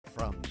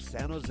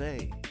San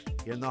Jose,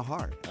 in the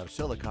heart of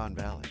Silicon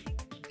Valley.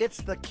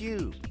 It's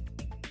theCUBE,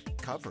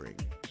 covering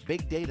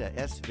Big Data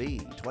SV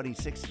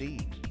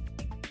 2016.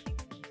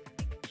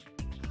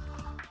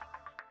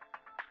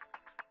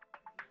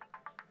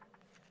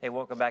 Hey,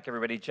 welcome back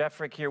everybody. Jeff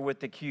Frick here with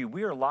theCUBE.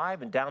 We are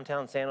live in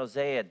downtown San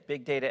Jose at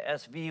Big Data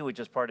SV,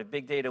 which is part of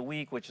Big Data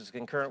Week, which is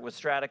concurrent with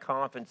Strata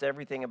Conference.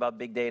 Everything about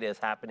big data is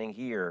happening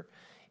here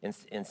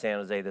in San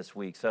Jose this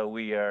week. So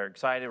we are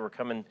excited. We're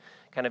coming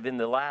kind of in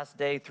the last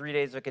day, 3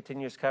 days of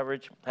continuous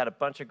coverage. Had a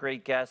bunch of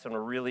great guests, and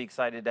we're really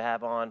excited to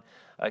have on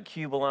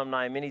CUBE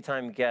alumni,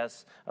 many-time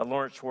guests,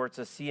 Lawrence Schwartz,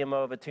 the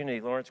CMO of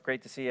Attunity. Lawrence,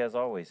 great to see you as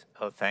always.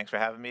 Oh, thanks for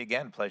having me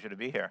again. Pleasure to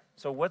be here.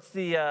 So what's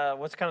kind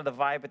of the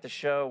vibe at the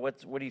show?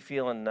 What are you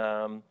feeling?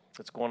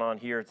 What's going on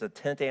here? It's the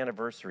 10th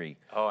anniversary.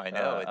 Oh, I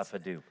know. Of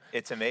Hadoop.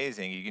 It's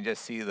amazing. You can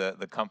just see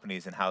the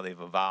companies and how they've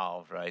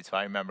evolved, right? So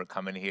I remember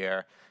coming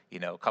here,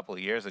 a couple of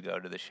years ago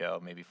to the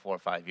show, maybe 4 or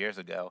 5 years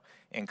ago,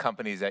 and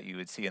companies that you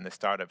would see in the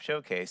startup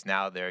showcase,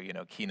 now they're,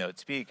 keynote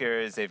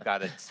speakers. They've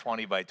got a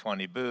 20 by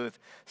 20 booth.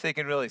 So you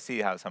can really see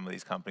how some of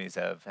these companies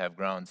have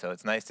grown. So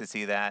it's nice to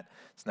see that.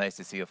 It's nice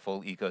to see a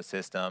full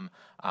ecosystem.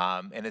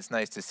 And it's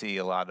nice to see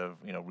a lot of,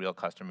 real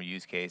customer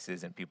use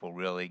cases and people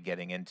really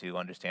getting into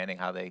understanding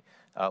how they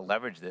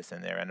leverage this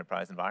in their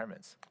enterprise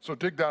environments. So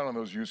dig down on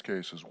those use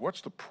cases.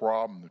 What's the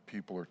problem that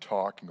people are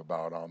talking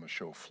about on the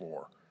show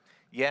floor?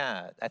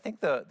 Yeah, I think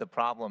the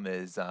problem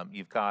is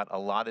you've got a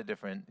lot of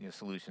different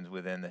solutions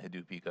within the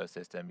Hadoop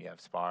ecosystem. You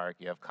have Spark,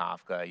 you have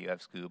Kafka, you have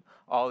Scoop,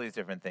 all these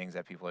different things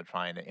that people are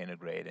trying to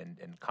integrate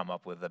and come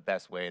up with the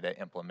best way to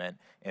implement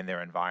in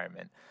their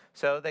environment.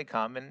 So they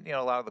come and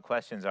a lot of the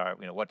questions are,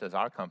 what does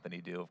our company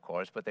do, of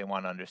course, but they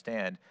want to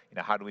understand,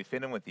 how do we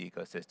fit in with the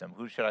ecosystem?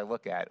 Who should I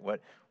look at?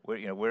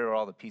 Where are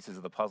all the pieces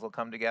of the puzzle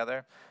come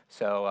together?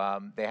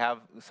 So they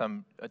have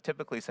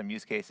typically some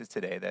use cases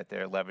today that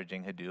they're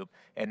leveraging Hadoop,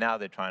 and now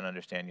they're trying to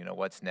understand,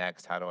 what's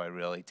next? How do I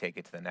really take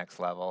it to the next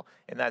level?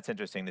 And that's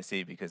interesting to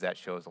see because that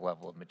shows a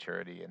level of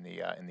maturity in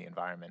the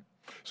environment.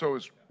 So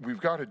we've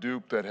got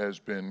Hadoop that has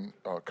been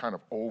kind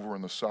of over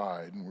on the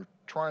side, and we're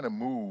trying to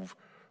move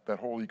that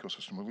whole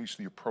ecosystem, at least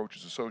the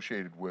approaches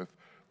associated with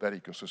that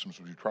ecosystem,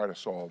 so we try to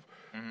solve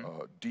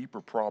deeper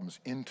problems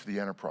into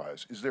the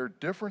enterprise. Is there a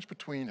difference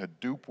between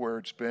Hadoop where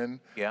it's been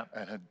and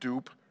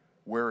Hadoop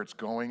where it's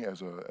going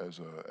as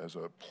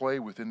a play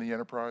within the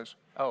enterprise?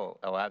 Oh,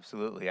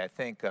 absolutely. I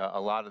think a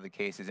lot of the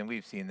cases, and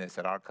we've seen this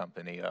at our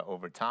company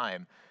over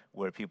time,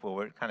 where people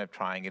were kind of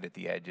trying it at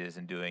the edges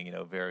and doing,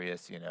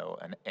 various,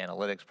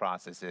 analytics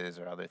processes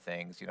or other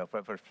things,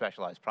 for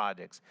specialized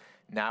projects.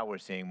 Now we're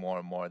seeing more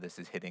and more this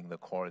is hitting the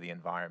core of the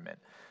environment.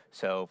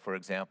 So, for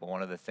example,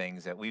 one of the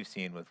things that we've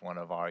seen with one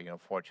of our,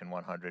 Fortune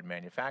 100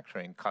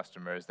 manufacturing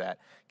customers that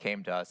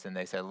came to us and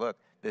they said, look,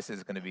 this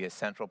is going to be a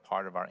central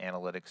part of our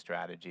analytics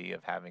strategy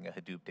of having a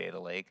Hadoop data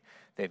lake.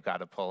 They've got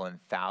to pull in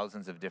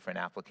thousands of different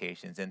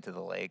applications into the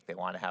lake. They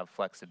want to have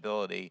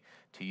flexibility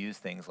to use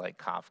things like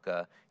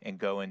Kafka and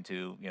go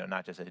into,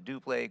 not just a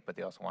Hadoop lake, but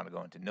they also want to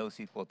go into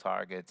NoSQL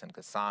targets and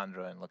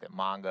Cassandra and look at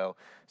Mongo.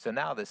 So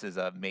now this is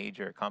a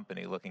major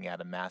company looking at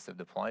a massive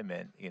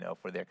deployment,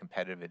 for their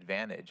competitive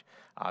advantage.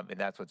 And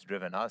that's what's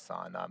driven us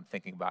on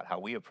thinking about how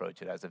we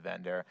approach it as a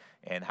vendor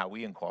and how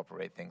we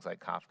incorporate things like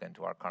Kafka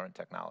into our current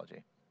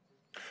technology.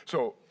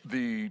 So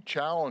the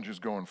challenges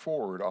going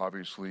forward,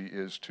 obviously,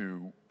 is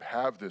to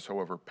have this,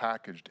 however,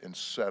 packaged and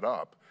set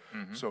up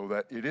so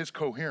that it is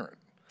coherent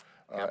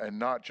and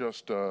not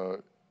just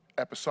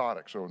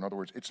episodic. So in other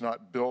words, it's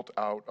not built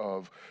out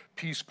of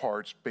piece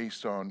parts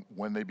based on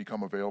when they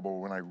become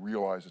available, when I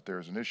realize that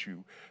there's an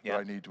issue that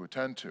I need to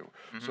attend to.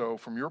 So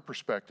from your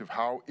perspective,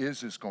 how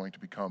is this going to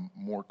become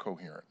more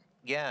coherent?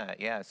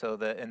 Yeah. So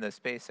in the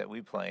space that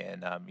we play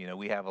in,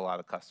 we have a lot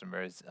of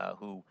customers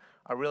who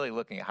are really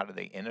looking at how do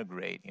they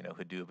integrate,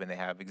 Hadoop, and they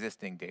have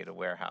existing data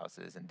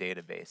warehouses and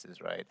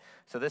databases, right?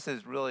 So this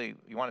is really,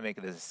 you want to make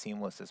it as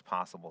seamless as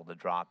possible to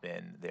drop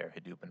in their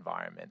Hadoop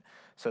environment.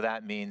 So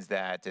that means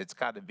that it's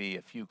got to be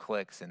a few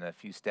clicks and a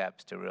few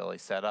steps to really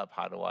set up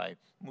how do I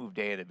move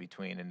data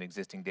between an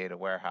existing data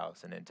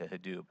warehouse and into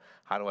Hadoop?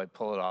 How do I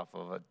pull it off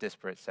of a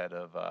disparate set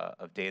of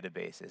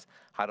databases?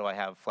 How do I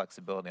have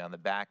flexibility on the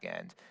back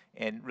end?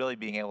 And really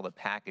being able to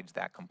package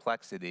that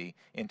complexity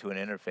into an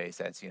interface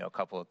that's, a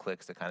couple of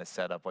clicks to kind of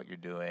set up what you're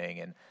doing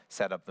and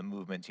set up the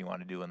movements you want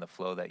to do and the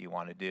flow that you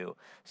want to do.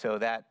 So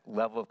that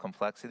level of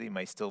complexity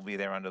may still be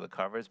there under the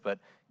covers, but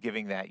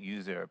giving that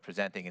user,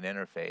 presenting an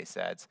interface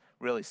that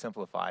really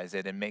simplifies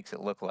it and makes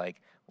it look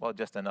like, well,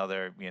 just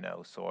another,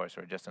 source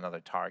or just another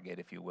target,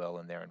 if you will,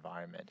 in their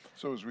environment.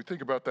 So as we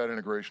think about that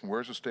integration,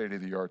 where's the state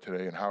of the art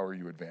today and how are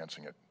you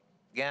advancing it?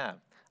 Yeah.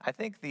 I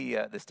think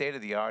the state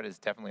of the art is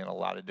definitely in a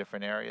lot of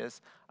different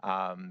areas.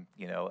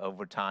 You know,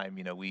 over time,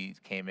 you know, we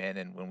came in,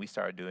 and when we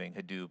started doing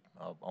Hadoop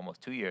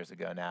almost 2 years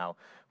ago now,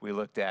 we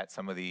looked at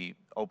some of the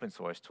open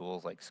source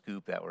tools like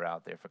Scoop that were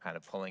out there for kind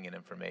of pulling in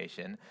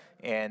information.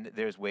 And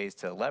there's ways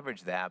to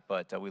leverage that,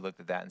 but we looked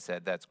at that and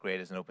said that's great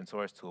as an open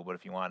source tool, but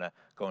if you want to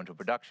go into a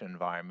production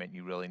environment,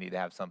 you really need to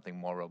have something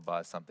more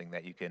robust, something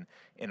that you can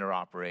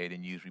interoperate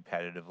and use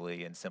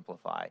repetitively and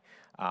simplify.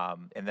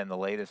 And then the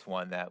latest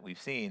one that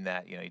we've seen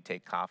that, you know, you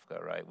take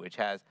Kafka, right, which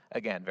has,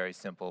 again, very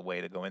simple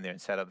way to go in there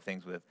and set up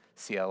things with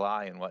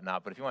CLI and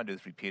whatnot. But if you want to do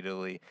this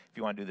repeatedly, if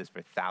you want to do this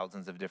for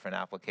thousands of different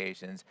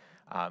applications,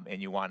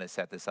 and you want to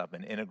set this up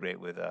and integrate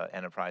with an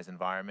enterprise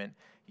environment,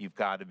 you've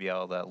got to be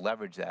able to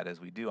leverage that as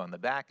we do on the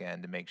back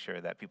end to make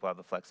sure that people have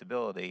the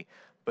flexibility,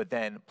 but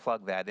then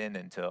plug that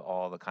into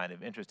all the kind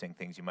of interesting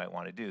things you might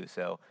want to do.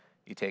 So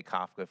you take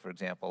Kafka, for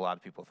example, a lot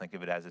of people think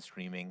of it as a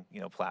streaming, you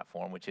know,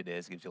 platform, which it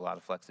is, gives you a lot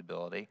of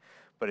flexibility.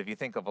 But if you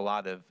think of a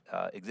lot of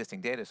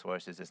existing data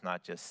sources, it's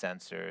not just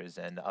sensors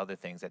and other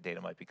things that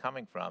data might be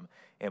coming from.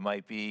 It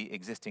might be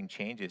existing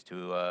changes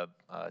to a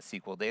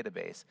SQL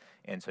database.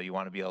 And so you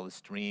want to be able to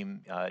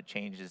stream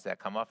changes that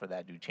come off of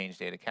that, do change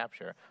data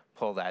capture,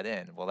 pull that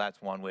in. Well,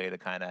 that's one way to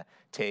kind of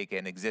take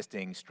an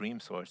existing stream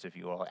source, if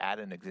you will, add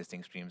an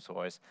existing stream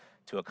source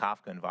to a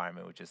Kafka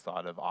environment, which is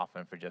thought of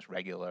often for just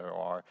regular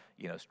or,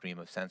 you know, stream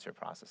of sensor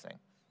processing.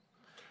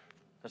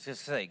 I was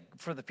just saying,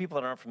 for the people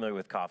that aren't familiar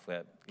with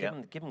Kafka,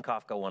 give them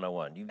Kafka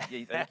 101. I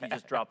think you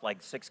just dropped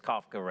like 6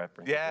 Kafka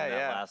references in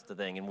that last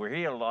thing, and we're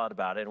hearing a lot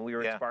about it, and we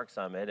were at Spark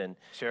Summit, and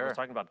we were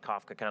talking about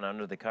Kafka kind of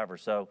under the cover.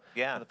 So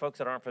for the folks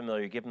that aren't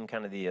familiar, give them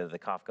kind of the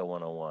Kafka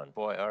 101.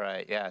 Boy, all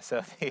right, yeah.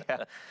 So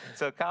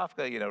so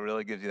Kafka, you know,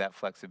 really gives you that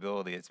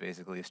flexibility. It's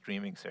basically a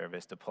streaming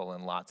service to pull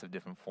in lots of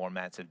different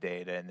formats of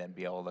data and then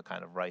be able to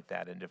kind of write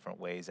that in different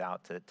ways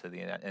out to the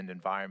end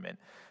environment.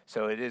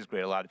 So it is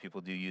great. A lot of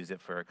people do use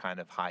it for kind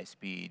of high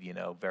speed, you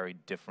know, very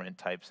different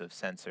types of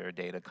sensor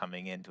data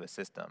coming into a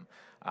system.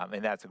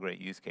 And that's a great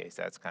use case.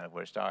 That's kind of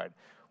where it started.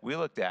 We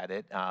looked at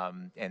it,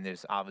 and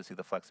there's obviously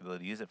the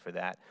flexibility to use it for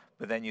that.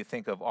 But then you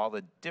think of all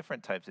the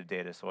different types of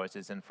data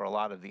sources, and for a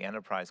lot of the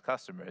enterprise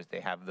customers, they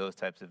have those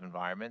types of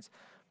environments.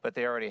 But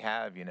they already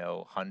have, you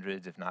know,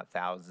 hundreds, if not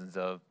thousands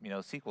of, you know,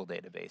 SQL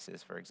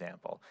databases, for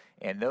example.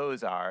 And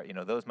those are, you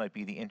know, those might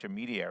be the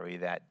intermediary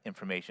that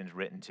information's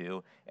written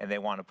to, and they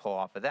want to pull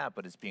off of that,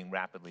 but it's being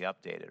rapidly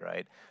updated,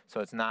 right?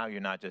 So it's now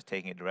you're not just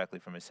taking it directly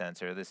from a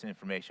sensor. This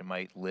information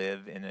might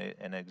live in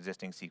an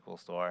existing SQL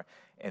store,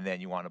 and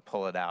then you want to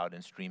pull it out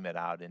and stream it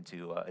out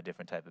into a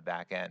different type of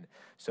back end.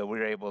 So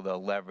we're able to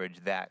leverage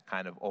that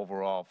kind of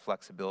overall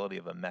flexibility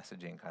of a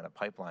messaging kind of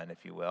pipeline,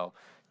 if you will,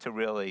 to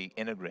really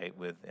integrate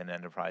with an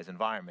enterprise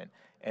environment.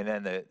 And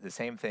then the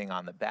same thing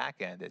on the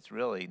back end, it's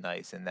really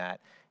nice in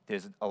that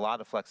there's a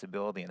lot of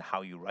flexibility in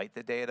how you write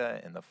the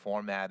data and the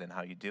format and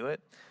how you do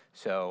it.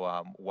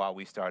 So while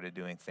we started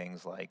doing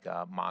things like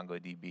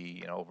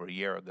MongoDB, you know, over a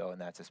year ago, and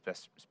that's a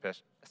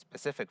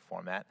specific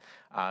format,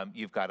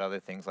 you've got other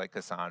things like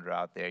Cassandra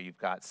out there. You've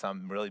got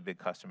some really big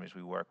customers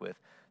we work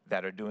with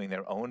that are doing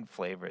their own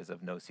flavors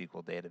of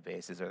NoSQL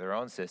databases or their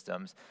own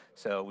systems.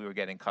 So we were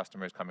getting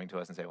customers coming to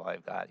us and say, well,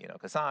 I've got, you know,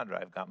 Cassandra,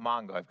 I've got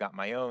Mongo, I've got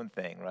my own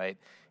thing, right?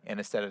 And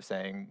instead of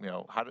saying, you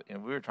know,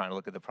 we were trying to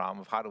look at the problem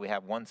of how do we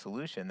have one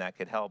solution that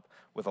could help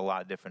with a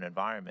lot of different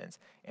environments.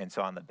 And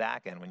so on the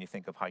back end, when you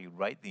think of how you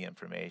write the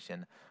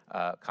information,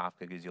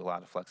 Kafka gives you a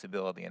lot of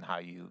flexibility in how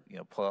you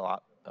know, pull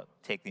out,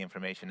 take the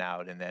information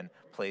out and then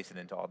place it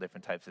into all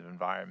different types of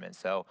environments.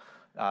 So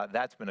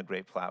that's been a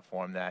great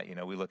platform that, you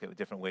know, we look at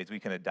different ways we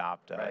can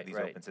adopt these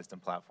open system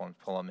platforms,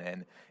 pull them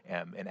in,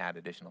 and add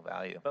additional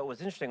value. But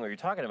what's interesting when you're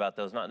talking about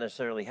those, not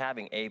necessarily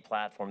having a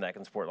platform that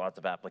can support lots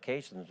of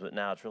applications, but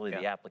now it's really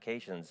the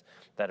applications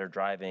that are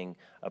driving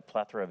a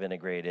plethora of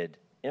integrated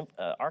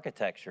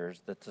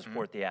architectures that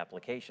support the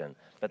application,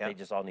 but they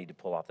just all need to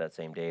pull off that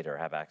same data or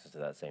have access to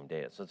that same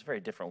data. So it's a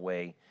very different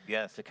way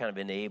to kind of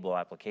enable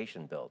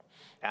application build.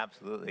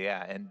 Absolutely,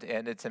 yeah,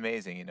 and it's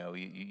amazing. You know,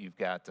 you've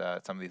got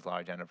some of these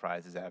large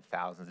enterprises that have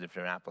thousands of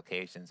different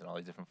applications and all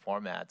these different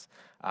formats.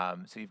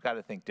 So you've got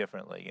to think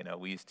differently. You know,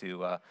 we used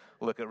to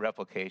look at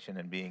replication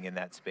and being in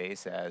that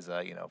space as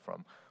you know,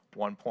 from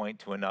one point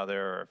to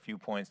another, or a few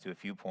points to a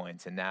few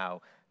points, and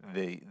now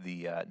the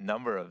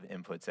number of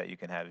inputs that you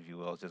can have, if you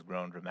will, has just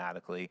grown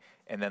dramatically,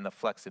 and then the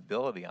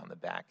flexibility on the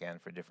back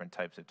end for different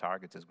types of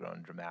targets has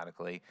grown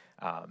dramatically.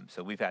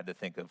 So we've had to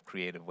think of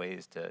creative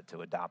ways to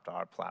adopt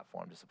our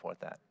platform to support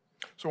that.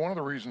 So one of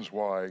the reasons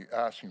why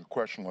asking a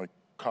question like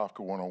Kafka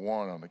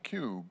 101 on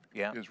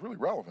theCUBE is really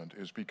relevant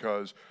is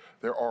because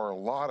there are a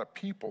lot of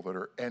people that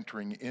are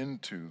entering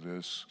into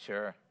this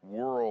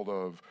world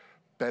of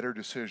better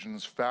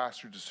decisions,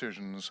 faster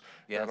decisions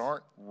that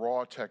aren't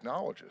raw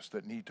technologists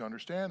that need to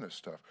understand this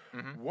stuff.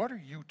 What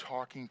are you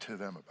talking to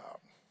them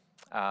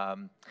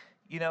about?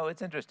 You know,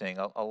 it's interesting.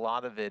 A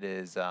lot of it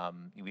is,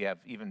 we have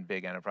even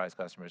big enterprise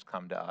customers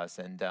come to us,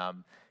 and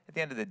at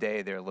the end of the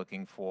day, they're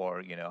looking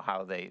for, you know,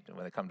 how they,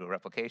 when they come to a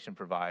replication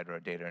provider,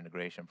 a data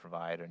integration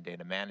provider, and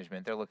data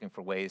management, they're looking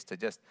for ways to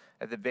just,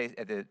 at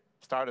the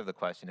start of the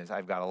question is,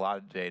 I've got a lot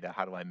of data,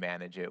 how do I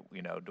manage it?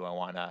 You know, do I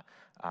want to,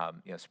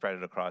 you know, spread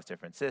it across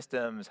different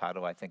systems? How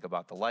do I think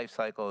about the life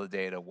cycle of the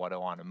data? What do I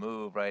want to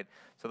move, right?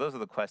 So those are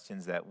the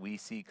questions that we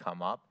see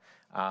come up.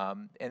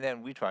 And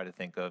then we try to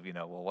think of, you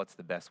know, well, what's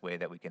the best way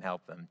that we can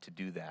help them to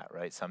do that,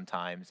 right?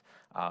 Sometimes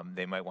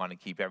they might want to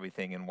keep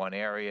everything in one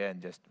area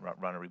and just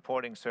run a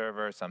reporting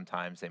server.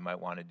 Sometimes they might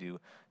want to do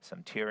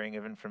some tiering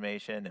of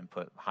information and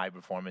put high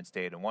performance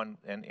data in one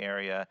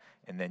area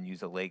and then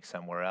use a lake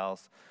somewhere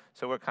else.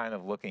 So we're kind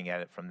of looking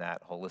at it from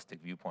that holistic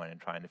viewpoint and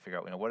trying to figure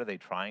out, you know, what are they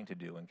trying to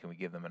do and can we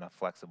give them enough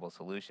flexible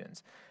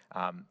solutions?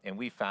 And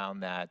we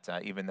found that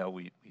even though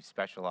we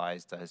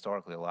specialized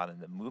historically a lot in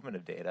the movement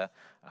of data,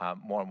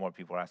 more and more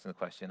people are asking the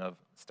question of,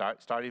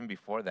 start even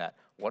before that,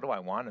 what do I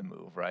want to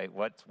move, right?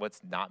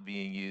 What's not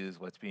being used,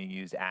 what's being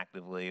used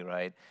actively,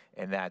 right?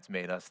 And that's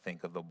made us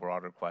think of the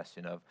broader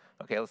question of,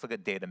 okay, let's look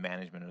at data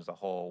management as a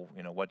whole.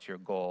 You know, what's your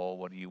goal?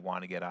 What do you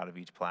want to get out of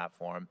each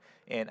platform?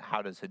 And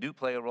how does Hadoop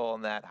play a role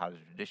in that? How does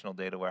a traditional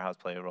data warehouse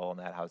play a role in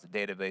that? How does the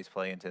database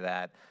play into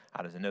that?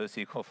 How does a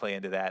NoSQL play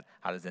into that?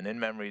 How does an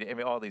in-memory, I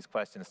mean, all these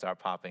questions start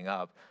popping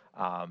up.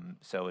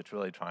 So it's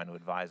really trying to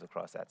advise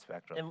across that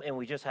spectrum. And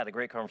we just had a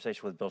great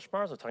conversation with Bill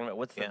Schwartz talking about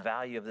what's the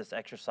value of this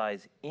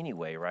exercise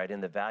anyway, right?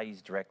 And the value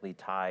is directly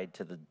tied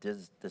to the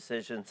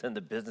decisions and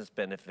the business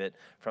benefit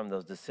from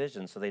those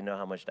decisions, so they know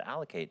how much to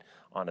allocate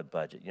on a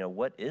budget. You know,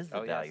 what is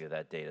the value of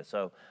that data?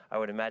 So I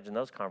would imagine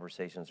those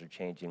conversations are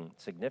changing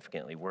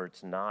significantly, where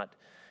it's not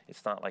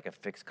like a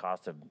fixed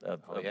cost of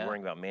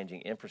worrying about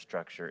managing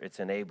infrastructure. It's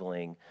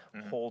enabling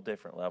whole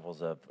different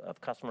levels of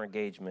customer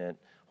engagement,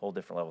 whole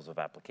different levels of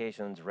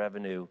applications,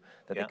 revenue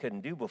that they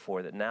couldn't do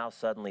before, that now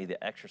suddenly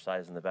the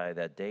exercise and the value of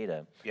that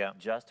data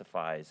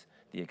justifies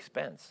the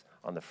expense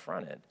on the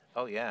front end.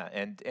 Oh yeah,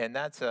 and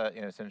that's you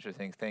know, it's an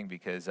interesting thing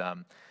because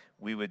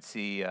we would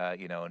see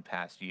you know, in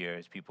past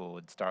years people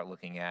would start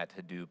looking at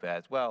Hadoop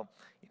as, well,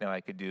 you know, I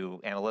could do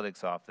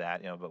analytics off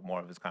that, you know, but more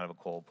of it's kind of a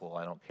cold pool.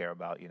 I don't care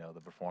about, you know,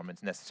 the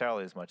performance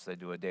necessarily as much as I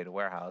do a data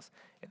warehouse,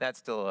 and that's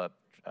still a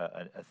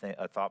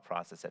thought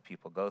process that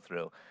people go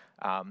through.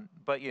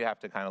 But you have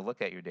to kind of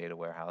look at your data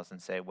warehouse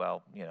and say,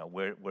 well, you know,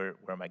 where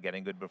am I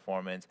getting good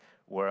performance?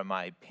 Where am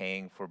I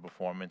paying for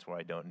performance where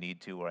I don't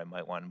need to, where I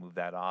might want to move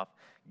that off?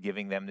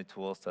 Giving them the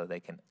tools so they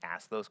can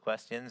ask those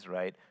questions,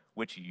 right?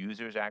 Which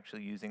users are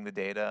actually using the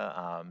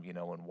data, you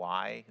know, and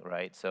why,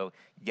 right? So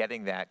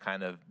getting that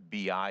kind of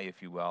BI,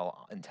 if you will,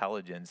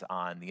 intelligence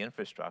on the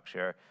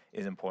infrastructure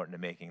is important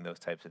to making those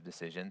types of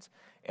decisions.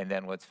 And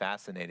then what's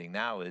fascinating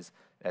now is,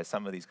 as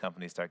some of these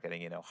companies start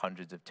getting, you know,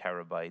 hundreds of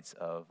terabytes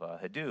of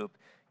Hadoop,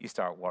 you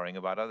start worrying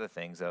about other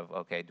things of,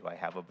 okay, do I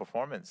have a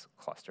performance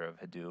cluster of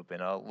Hadoop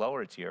and a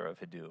lower tier of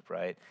Hadoop,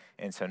 right?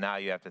 And so now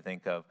you have to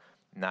think of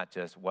not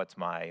just what's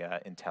my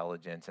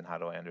intelligence and how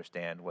do I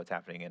understand what's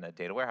happening in a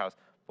data warehouse,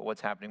 but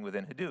what's happening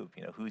within Hadoop.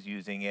 You know, who's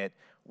using it,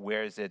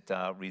 where is it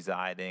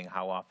residing,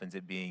 how often is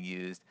it being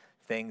used,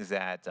 things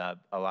that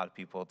a lot of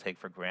people take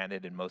for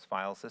granted in most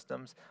file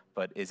systems,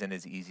 but isn't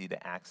as easy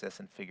to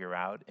access and figure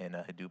out in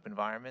a Hadoop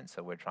environment.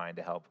 So we're trying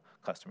to help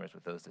customers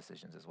with those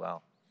decisions as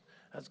well.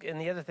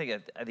 And the other thing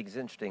I think is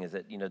interesting is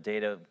that, you know,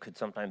 data could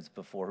sometimes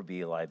before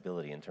be a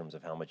liability in terms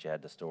of how much you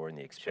had to store and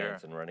the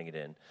expense and running it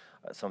in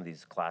some of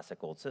these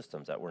classic old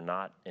systems that were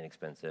not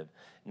inexpensive.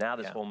 Now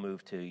this whole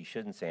move to you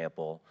shouldn't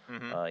sample,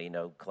 you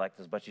know,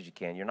 collect as much as you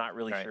can. You're not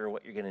really sure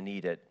what you're going to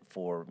need it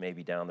for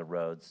maybe down the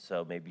road,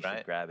 so maybe you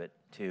should grab it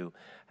too.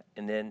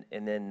 And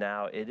then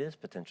now it is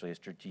potentially a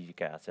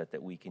strategic asset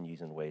that we can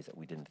use in ways that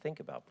we didn't think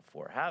about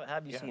before. How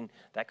have you seen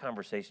that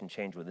conversation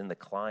change within the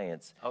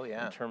clients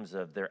in terms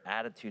of their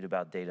attitude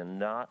about data,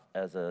 not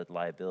as a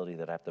liability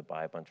that I have to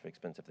buy a bunch of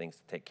expensive things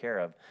to take care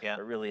of,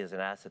 but really as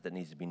an asset that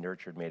needs to be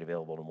nurtured, made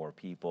available to more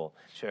people,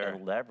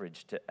 and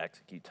leveraged to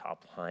execute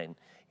top line,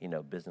 you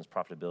know, business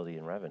profitability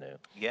and revenue?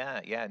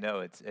 Yeah,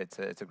 no, it's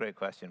a great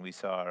question. We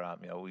saw,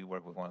 you know, we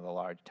work with one of the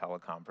large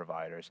telecom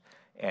providers,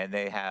 and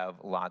they have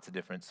lots of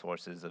different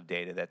sources of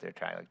data that they're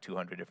trying, like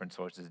 200 different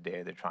sources of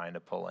data they're trying to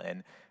pull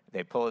in.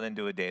 They pull it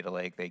into a data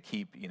lake. They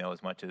keep, you know,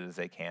 as much as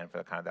they can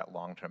for kind of that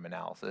long-term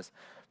analysis.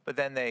 But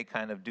then they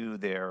kind of do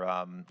their,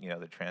 you know,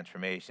 the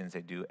transformations.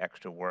 They do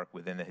extra work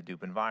within the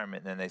Hadoop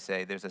environment. And then they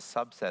say there's a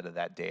subset of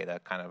that data,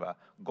 kind of a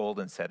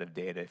golden set of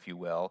data, if you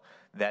will,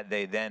 that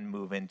they then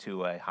move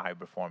into a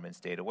high-performance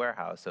data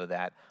warehouse so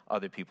that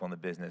other people in the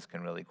business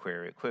can really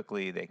query it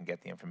quickly. They can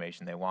get the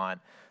information they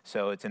want.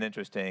 So it's an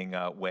interesting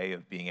way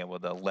of being able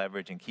to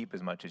leverage and keep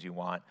as much as you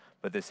want.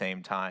 But at the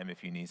same time,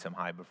 if you need some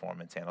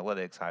high-performance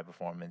analytics,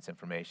 high-performance performance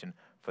information.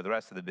 For the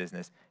rest of the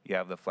business, you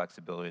have the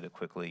flexibility to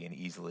quickly and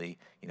easily,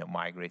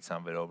 migrate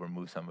some of it over,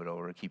 move some of it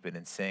over, keep it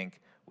in sync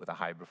with a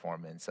high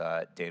performance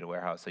data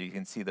warehouse. So you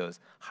can see those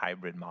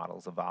hybrid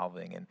models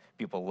evolving and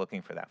people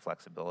looking for that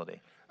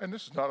flexibility. And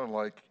this is not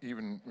unlike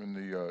even in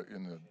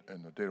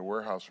the data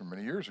warehouse from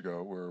many years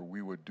ago, where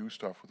we would do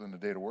stuff within the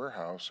data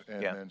warehouse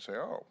and then say,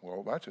 oh,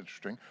 well, that's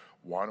interesting.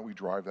 Why don't we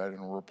drive that in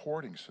a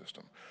reporting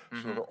system?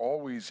 So there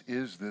always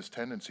is this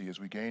tendency, as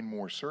we gain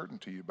more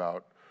certainty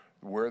about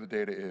where the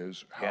data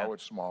is, how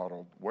it's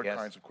modeled, what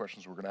kinds of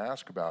questions we're going to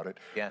ask about it,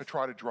 to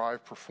try to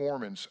drive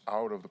performance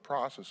out of the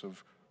process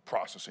of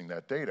processing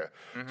that data.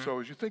 So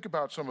as you think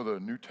about some of the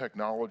new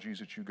technologies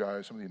that you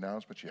guys, some of the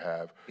announcements you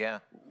have,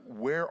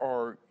 where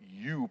are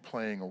you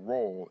playing a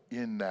role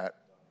in that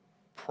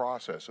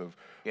process of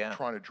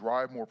trying to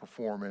drive more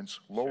performance,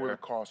 lower the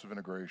cost of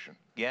integration?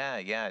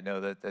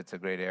 No, that's a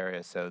great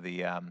area. So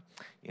the,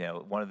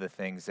 one of the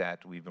things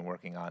that we've been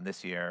working on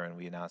this year, and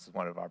we announced as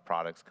one of our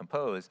products,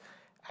 Compose,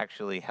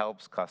 actually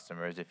helps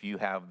customers. If you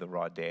have the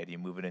raw data, you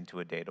move it into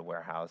a data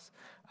warehouse,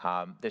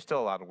 there's still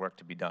a lot of work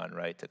to be done,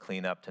 right? To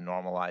clean up, to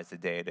normalize the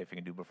data, if you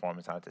can do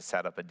performance on it, to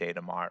set up a data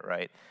mart,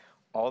 right?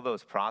 All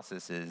those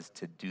processes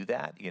to do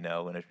that, in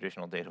a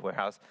traditional data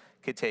warehouse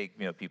could take,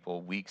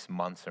 people weeks,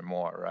 months, or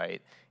more,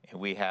 right? And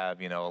we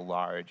have, a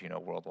large,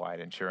 worldwide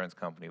insurance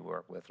company we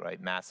work with,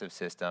 right? Massive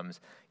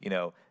systems,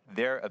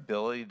 their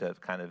ability to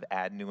kind of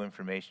add new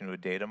information to a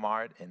data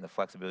mart and the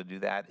flexibility to do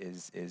that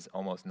is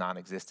almost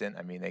non-existent.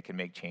 I mean, they can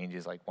make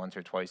changes like once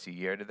or twice a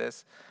year to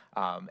this.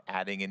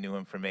 Adding in new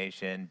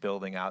information,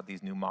 building out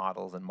these new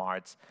models and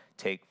marts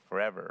take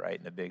forever, right,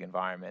 in a big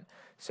environment.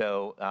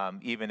 So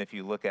even if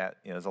you look at,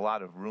 there's a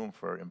lot of room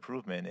for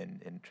improvement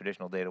in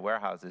traditional data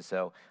warehouses.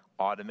 So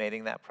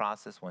automating that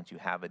process once you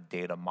have a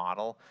data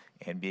model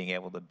and being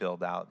able to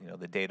build out,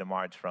 the data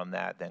marts from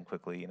that, then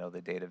quickly,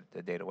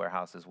 the data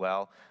warehouse as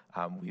well.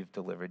 We've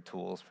delivered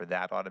tools for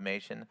that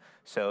automation.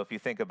 So if you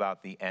think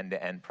about the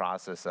end-to-end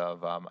process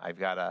of I've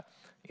got to,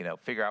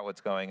 figure out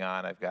what's going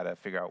on, I've got to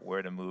figure out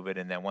where to move it,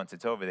 and then once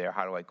it's over there,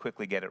 how do I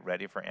quickly get it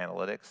ready for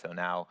analytics? So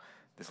now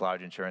this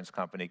large insurance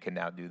company can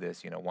now do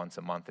this, once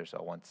a month or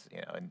so,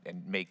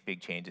 and make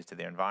big changes to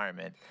their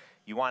environment.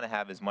 You want to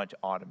have as much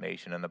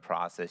automation in the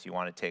process. You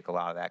want to take a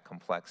lot of that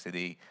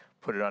complexity,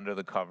 put it under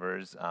the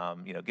covers,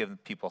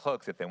 give people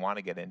hooks if they want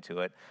to get into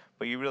it.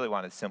 But you really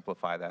want to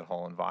simplify that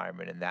whole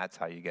environment, and that's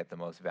how you get the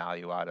most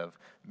value out of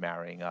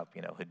marrying up,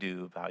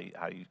 Hadoop,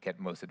 how you get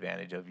most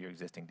advantage of your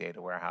existing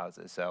data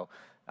warehouses. So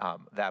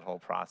that whole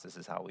process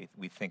is how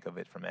we think of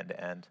it from end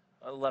to end.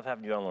 I love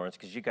having you on, Lawrence,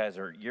 because you guys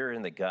you're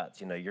in the guts.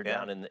 You're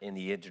down in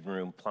the engine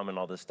room, plumbing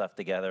all this stuff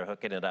together,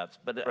 hooking it up.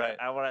 But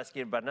I want to ask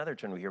you about another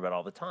trend we hear about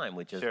all the time,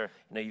 which is,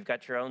 you've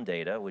got your own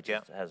data, which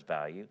has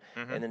value.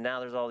 And then now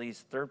there's all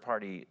these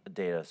third-party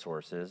data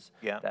sources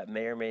that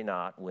may or may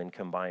not, when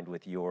combined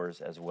with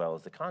yours as well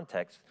as the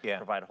context,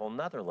 provide a whole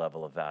nother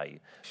level of value.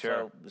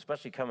 So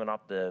especially coming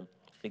off the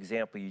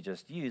example you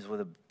just used,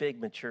 with a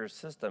big mature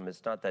system,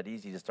 it's not that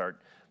easy to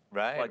start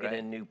plugging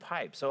in new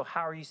pipes. So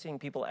how are you seeing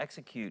people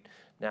execute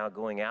now,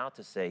 going out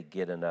to say,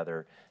 get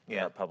another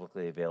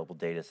publicly available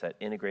data set,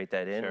 integrate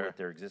that in with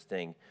their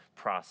existing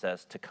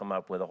process to come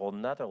up with a whole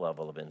nother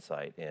level of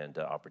insight and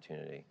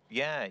opportunity?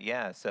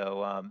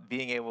 So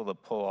being able to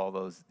pull all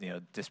those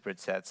disparate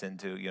sets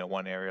into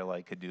one area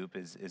like Hadoop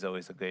is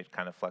always a great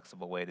kind of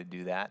flexible way to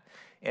do that.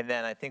 And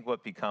then I think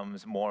what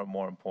becomes more and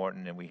more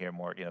important, and we hear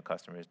more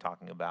customers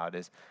talking about,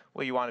 is,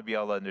 well, you want to be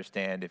able to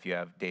understand if you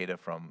have data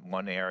from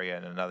one area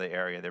and another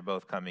area, they're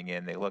both coming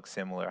in, they look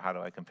similar, how do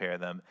I compare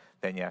them?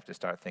 Then you have to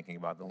start thinking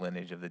about the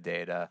lineage of the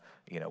data,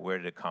 where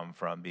did it come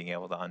from, being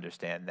able to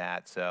understand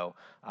that. So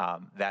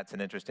that's an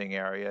interesting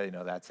area.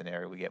 That's an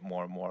area we get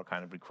more and more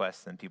kind of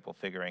requests and people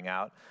figuring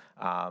out.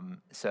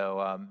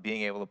 So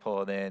being able to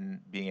pull it in,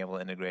 being able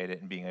to integrate it,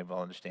 and being able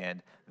to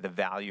understand the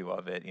value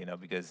of it,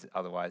 because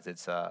otherwise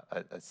it's a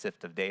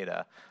sift of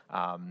data.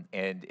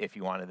 And if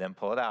you want to then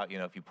pull it out,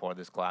 if you pour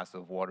this glass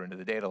of water into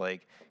the data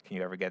lake, can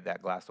you ever get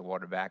that glass of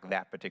water back,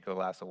 that particular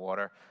glass of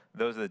water?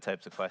 Those are the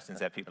types of questions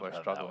that people are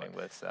struggling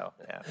with. So,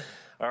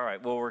 All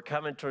right. Well, we're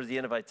coming towards the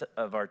end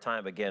of our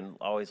time. Again,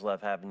 always love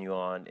having you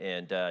on.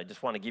 And I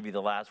just want to give you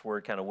the last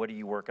word. Kind of, what are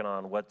you working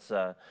on? What's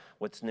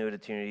new at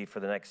Attunity for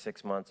the next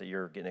 6 months that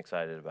you're getting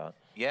excited about?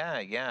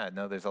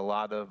 No, there's a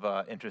lot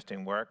of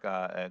interesting work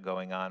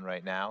going on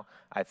right now.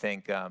 I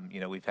think,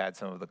 we've had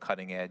some of the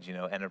cutting edge,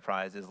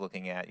 enterprises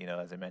looking at,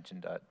 as I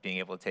mentioned, being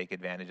able to take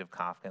advantage of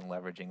Kafka and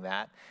leveraging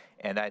that.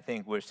 And I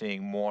think we're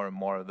seeing more and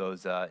more of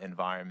those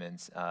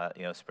environments,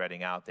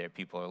 spreading out there.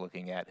 People are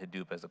looking at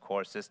Hadoop as a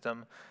core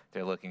system.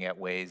 They're looking at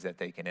ways that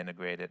they can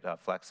integrate it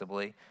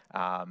flexibly.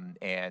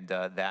 And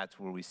that's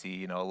where we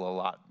see, a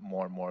lot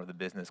more and more of the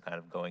business kind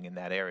of going in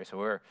that area. So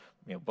we're,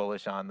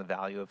 bullish on the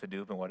value of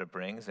Hadoop and what it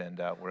brings.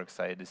 And we're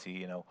excited to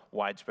see,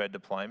 widespread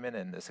deployment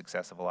and the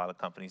success of a lot of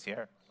companies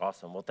here.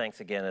 Awesome. Well,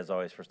 thanks again, as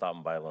always, for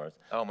stopping by, Lawrence.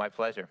 Oh, my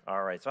pleasure.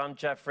 All right. So I'm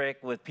Jeff Frick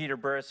with Peter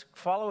Burris.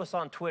 Follow us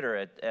on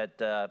Twitter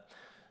at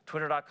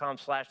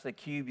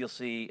Twitter.com/theCUBE. You'll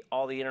see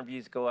all the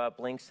interviews go up,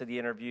 links to the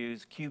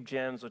interviews, CUBE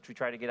gems, which we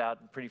try to get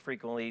out pretty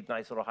frequently,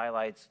 nice little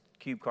highlights,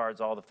 CUBE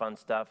cards, all the fun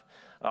stuff.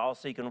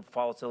 Also, you can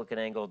follow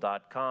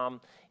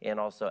siliconangle.com and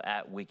also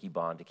at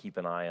Wikibon to keep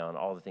an eye on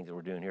all the things that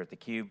we're doing here at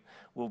theCUBE.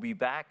 We'll be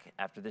back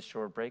after this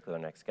short break with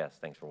our next guest.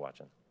 Thanks for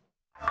watching.